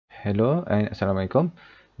Hello and Assalamualaikum.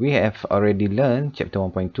 We have already learned chapter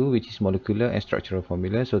 1.2, which is molecular and structural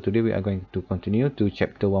formula. So today we are going to continue to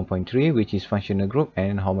chapter 1.3, which is functional group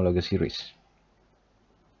and homologous series.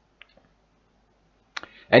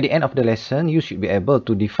 At the end of the lesson, you should be able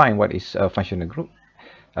to define what is a functional group,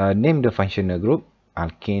 name the functional group,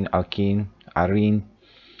 alkane, alkene, arene,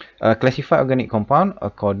 classify organic compound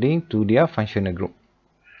according to their functional group.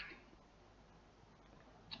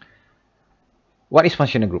 What is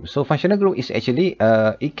functional group? So functional group is actually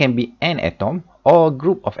it can be an atom or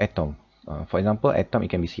group of atom. For example, atom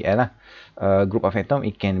it can be Cl lah. Group of atom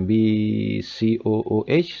it can be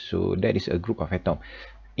COOH. So that is a group of atom.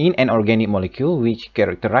 In an organic molecule, which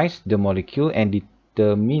characterize the molecule and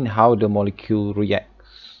determine how the molecule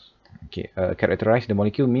reacts. Okay, characterize the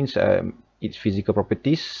molecule means its physical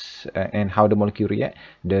properties and how the molecule react.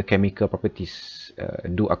 The chemical properties.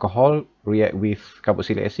 Do alcohol react with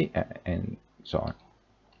carboxylic acid and so on.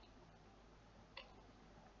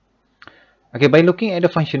 Okay, by looking at the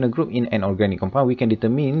functional group in an organic compound, we can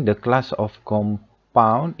determine the class of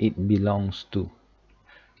compound it belongs to.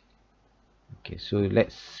 Okay, so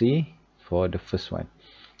let's see for the first one.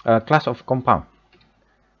 Class of compound.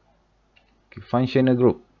 Okay, functional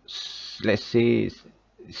group. Let's say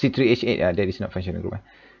C3H8. That is not functional group.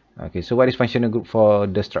 Okay, so what is functional group for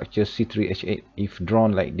the structure C3H8 if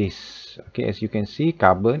drawn like this? Okay, as you can see,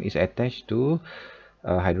 carbon is attached to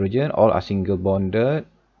hydrogen. All are single bonded.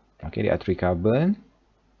 Okay, there are 3 carbon.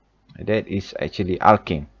 That is actually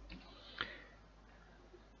alkane.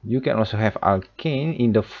 You can also have alkane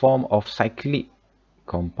in the form of cyclic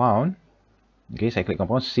compound. Okay, cyclic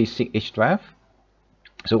compound C6H12.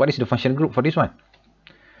 So what is the functional group for this one?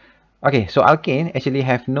 Okay, so alkane actually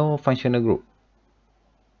have no functional group.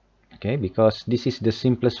 Okay, because this is the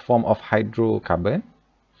simplest form of hydrocarbon.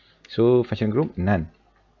 So functional group, none.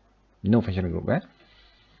 No functional group.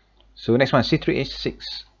 So next one, C3H6.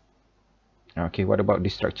 Okay, what about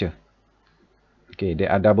this structure? Okay,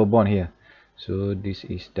 there are double bond here. So this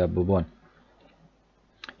is double bond.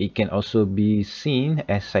 It can also be seen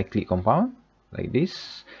as cyclic compound like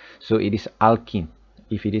this. So it is alkene.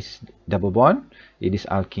 If it is double bond, it is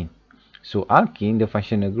alkene. So alkene, the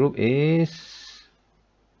functional group is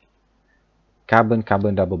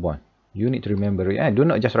carbon-carbon double bond. You need to remember it. Do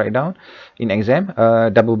not just write down in exam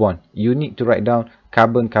double bond. You need to write down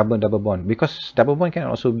carbon-carbon double bond, because double bond can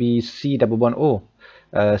also be C double bond O,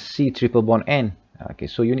 C triple bond N. Okay,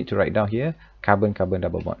 so you need to write down here carbon-carbon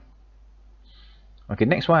double bond. Okay,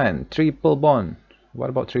 next one, triple bond. What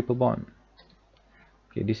about triple bond?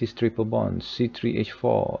 Okay, this is triple bond,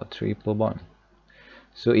 C3H4, triple bond.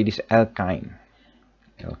 So it is alkyne.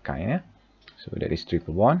 Alkyne, so that is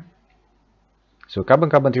triple bond. So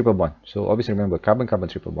carbon-carbon triple bond. So always remember carbon-carbon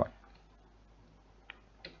triple bond.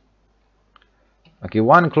 Okay,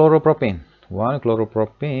 1 chloropropane. 1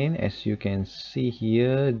 chloropropane, as you can see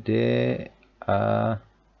here, there are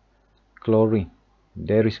chlorine.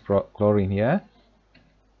 There is chlorine here.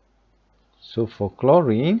 So for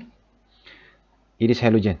chlorine, it is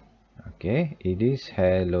halogen. Okay, it is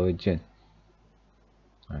halogen.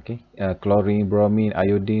 Okay, chlorine, bromine,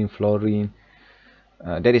 iodine, fluorine.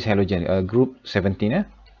 That is halogen, group 17.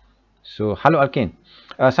 So haloalkane,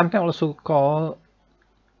 sometimes also called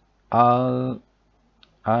alkyl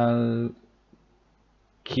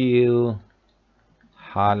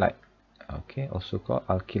halide. Okay, also called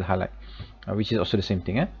alkyl halide, which is also the same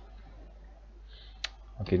thing.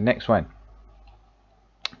 Okay, next one,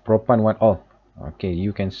 propan 1-ol. Okay,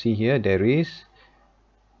 you can see here there is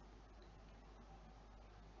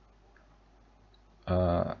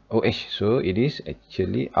OH, so it is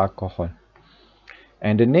actually alcohol.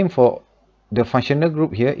 And the name for the functional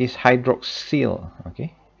group here is hydroxyl.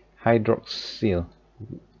 Okay, hydroxyl,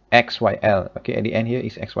 XYL. Okay, at the end here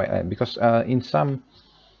is XYL, because in some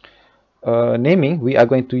naming we are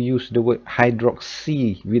going to use the word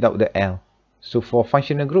hydroxy without the L. So for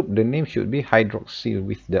functional group, the name should be hydroxyl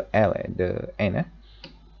with the L at the end.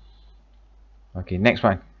 Okay, next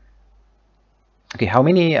one. Okay, how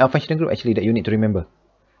many functional group actually that you need to remember?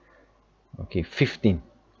 Okay, 15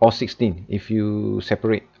 or 16 if you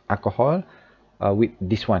separate alcohol with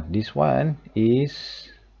this one. This one is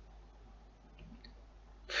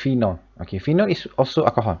phenol. Okay, phenol is also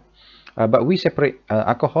alcohol, but we separate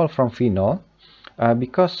alcohol from phenol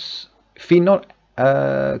because phenol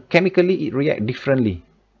chemically it react differently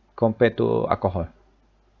compared to alcohol.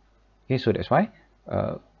 Okay, so that's why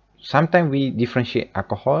sometimes we differentiate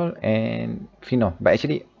alcohol and phenol, but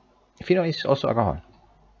actually phenol is also alcohol.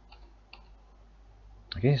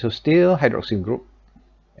 Okay, so still hydroxyl group,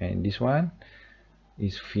 and this one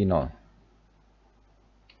is phenol.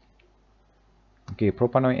 Okay,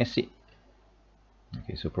 propanoic acid.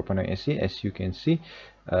 Okay, so propanoic acid, as you can see,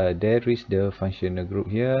 there is the functional group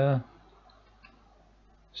here.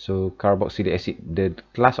 So carboxylic acid, the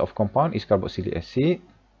class of compound is carboxylic acid,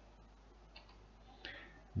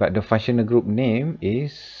 but the functional group name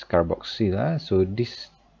is carboxyl. So this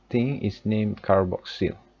thing is named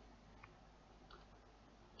carboxyl.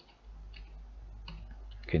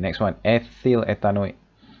 Okay, next one, ethyl ethanoate.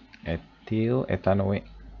 Ethyl ethanoate.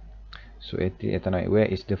 So ethyl ethanoate, where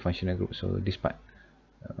is the functional group? So this part.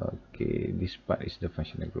 Okay, this part is the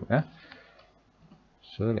functional group.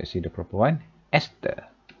 So let's see the proper one. Ester.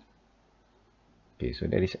 Okay, so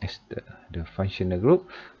that is ester, the functional group.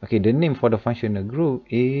 Okay, the name for the functional group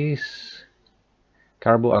is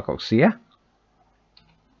carboalkoxy.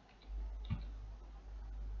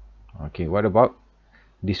 Okay, what about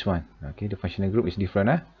this one? Okay, the functional group is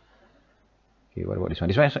different. Okay, what about this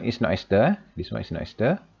one? This one is not ester. This one is not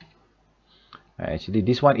ester. Actually,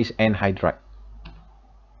 this one is anhydride,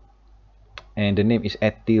 and the name is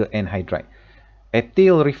ethyl anhydride.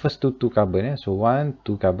 Ethyl refers to 2 carbon. So 1,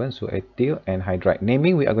 2 carbon. So ethyl anhydride.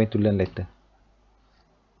 Naming we are going to learn later.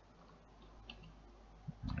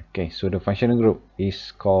 Okay, so the functional group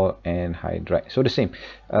is called anhydride. So the same.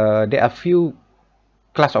 There are few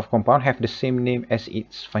class of compound have the same name as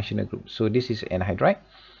its functional group. So this is anhydride,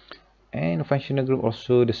 and functional group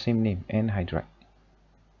also the same name, anhydride.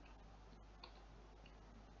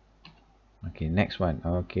 Okay, next one.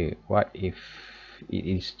 Okay, what if it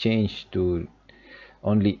is changed to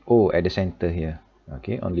only O at the center here?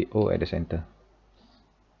 Okay, only O at the center.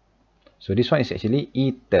 So this one is actually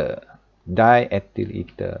ether, diethyl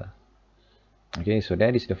ether. Okay, so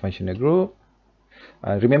that is the functional group.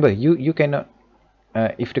 Remember, you cannot,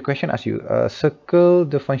 if the question asks you, circle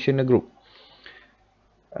the functional group,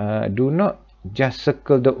 do not just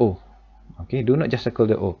circle the O. Okay, do not just circle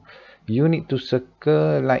the O. You need to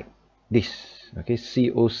circle like this. Okay,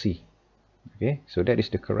 COC. Okay, so that is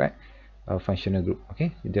the correct functional group.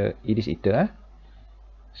 Okay, it is ether.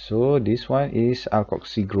 So this one is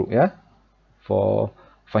alkoxy group, for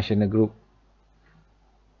functional group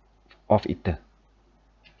of ether.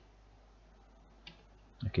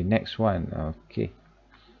 Okay, next one. Okay,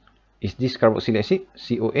 is this carboxylic acid?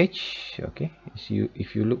 COH. Okay,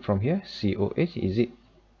 if you look from here, COH, is it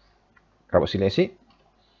carboxylic acid?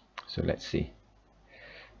 So let's see.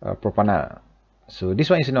 Propanol. So this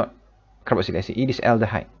one is not carboxylic acid. It is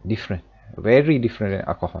aldehyde. Different, very different than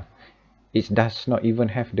alcohol. It does not even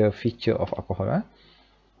have the feature of alcohol.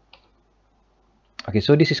 Okay,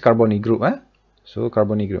 so this is carbonyl group. So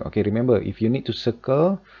carbonyl group. Okay, remember, if you need to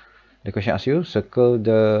circle, the question asks you circle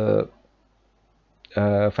the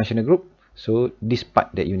functional group. So this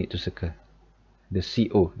part that you need to circle, the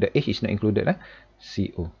CO. The H is not included.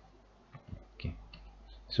 CO. Okay,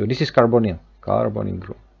 so this is carbonyl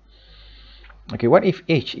group. Okay, what if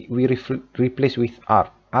H we replace with R?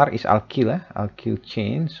 R is alkyl, alkyl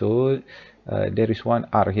chain. So there is one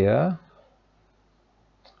R here.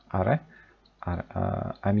 R,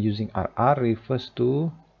 I'm using R. R refers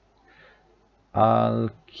to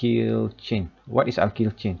alkyl chain. What is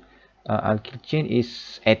alkyl chain? Alkyl chain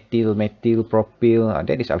is ethyl, methyl, propyl.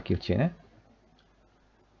 That is alkyl chain.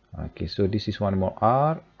 Okay, so this is one more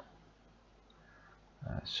R.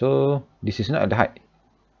 So this is not aldehyde.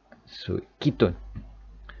 So ketone.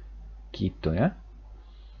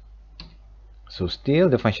 So still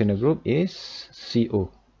the functional group is CO.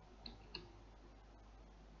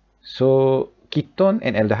 So ketone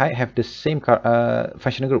and aldehyde have the same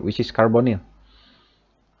functional group, which is carbonyl.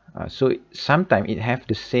 So sometimes it have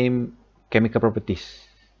the same chemical properties.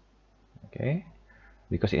 Okay,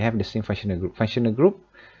 because it have the same functional group. Functional group,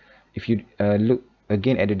 if you look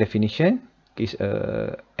again at the definition, is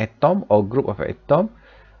a atom or group of atom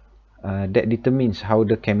that determines how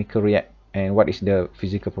the chemical react and what is the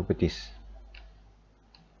physical properties.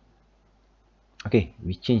 Okay,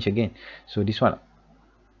 we change again. So this one,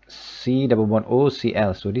 C double bond O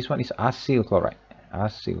Cl. So this one is acyl chloride.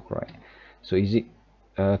 So is it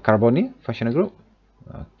carbonyl functional group?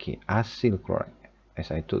 Okay, acyl chloride. As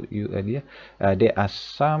I told you earlier, there are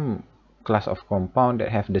some class of compound that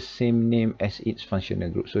have the same name as its functional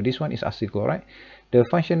group. So this one is acyl chloride. The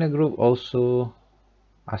functional group also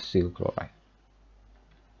acyl chloride.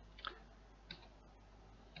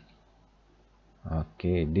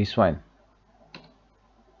 Okay, this one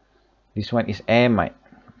is amide.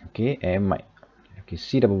 Okay, amide. Okay,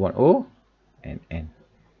 C double bond O and N.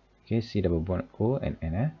 Okay, C double bond O and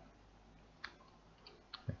N.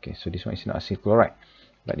 Okay, so this one is not acyl chloride,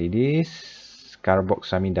 but it is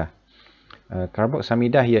carboxamida.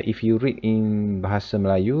 Carboxamida here, if you read in bahasa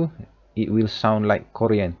Melayu, it will sound like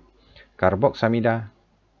Korean. carboxamida.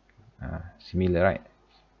 Similar, right?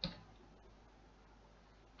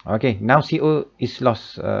 Okay, now CO is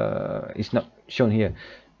lost. It's not shown here.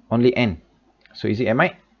 Only N. So is it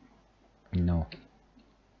amide? No.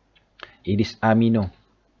 It is amino.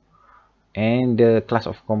 And the class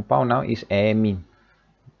of compound now is amine.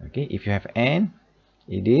 Okay, if you have N,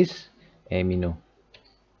 it is amino.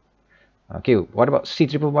 Okay, what about C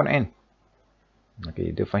triple bond N? Okay,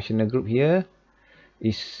 the functional group here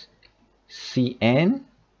is CN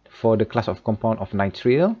for the class of compound of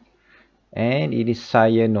nitrile, and it is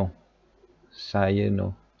cyano.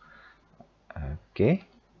 Okay,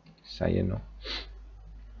 cyano.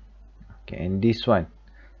 Okay, and this one,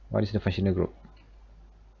 what is the functional group?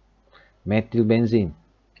 Methylbenzene.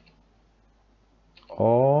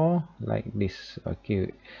 Or like this.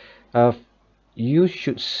 Okay, you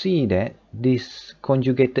should see that this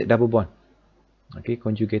conjugated double bond. Okay,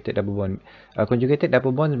 conjugated double bond. Conjugated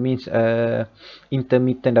double bond means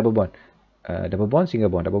intermittent double bond. Double bond, single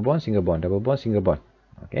bond, double bond, single bond, double bond, single bond.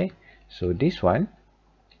 Okay, so this one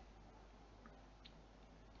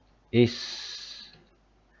is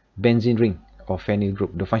benzene ring or phenyl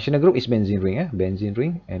group. The functional group is benzene ring, benzene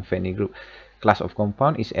ring and phenyl group. Class of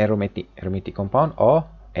compound is aromatic compound or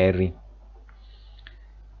arene.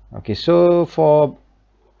 Okay, so for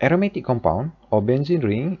aromatic compound or benzene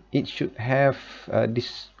ring, it should have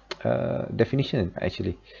this definition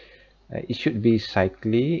actually. It should be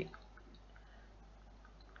cyclic,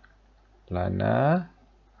 planar,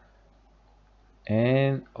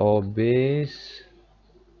 and obeys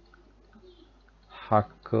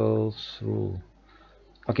Hydroxyl rule.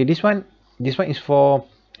 Okay, this one is for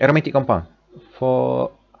aromatic compound.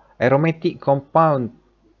 For aromatic compound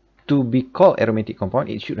to be called aromatic compound,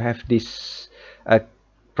 it should have this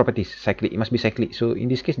properties, cyclic. It must be cyclic. So in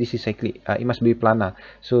this case, this is cyclic. It must be planar.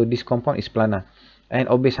 So this compound is planar and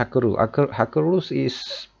obeys Hydroxyl rule. Hydroxyl rule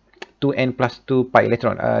is 2n plus 2 pi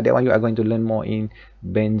electron. That one you are going to learn more in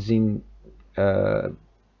benzene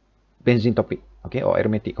topic, okay, or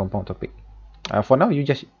aromatic compound topic. For now, you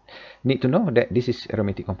just need to know that this is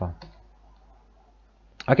aromatic compound.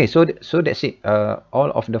 Okay, so that's it.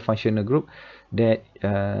 All of the functional group that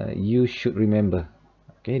you should remember.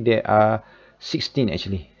 Okay, there are 16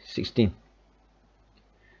 actually, 16.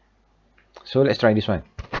 So let's try this one.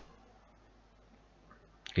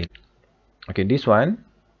 Okay, this one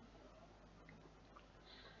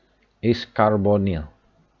is carbonyl.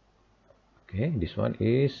 Okay, this one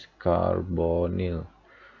is carbonyl.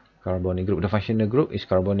 Carbonyl group. The functional group is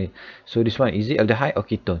carbonyl. So this one, is it aldehyde or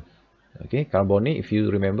ketone? Okay, carbonyl, if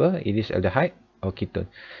you remember, it is aldehyde or ketone.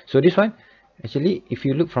 So this one, actually, if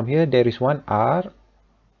you look from here, there is one R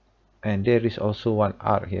and there is also one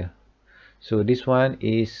R here. So this one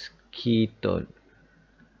is ketone.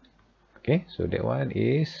 Okay, so that one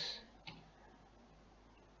is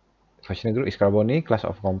functional group is carbonyl, class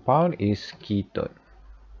of compound is ketone.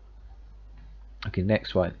 Okay,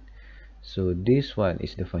 next one. So this one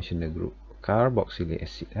is the functional group, carboxylic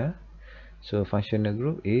acid. So functional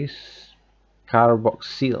group is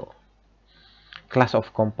carboxyl. Class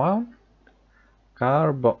of compound,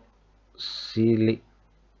 carboxylic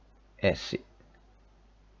acid.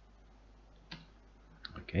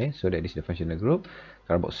 Okay, so that is the functional group,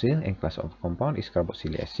 carboxyl, and class of compound is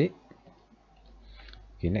carboxylic acid.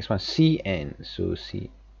 Okay, next one, CN. So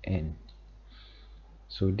CN.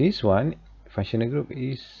 So this one, functional group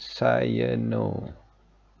is cyano.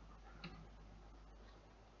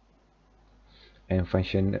 And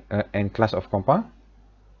and class of compound,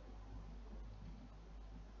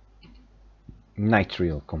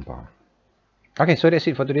 nitrile compound. Okay, so that's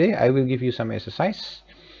it for today. I will give you some exercise,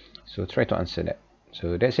 so try to answer that.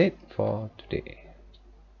 So that's it for today.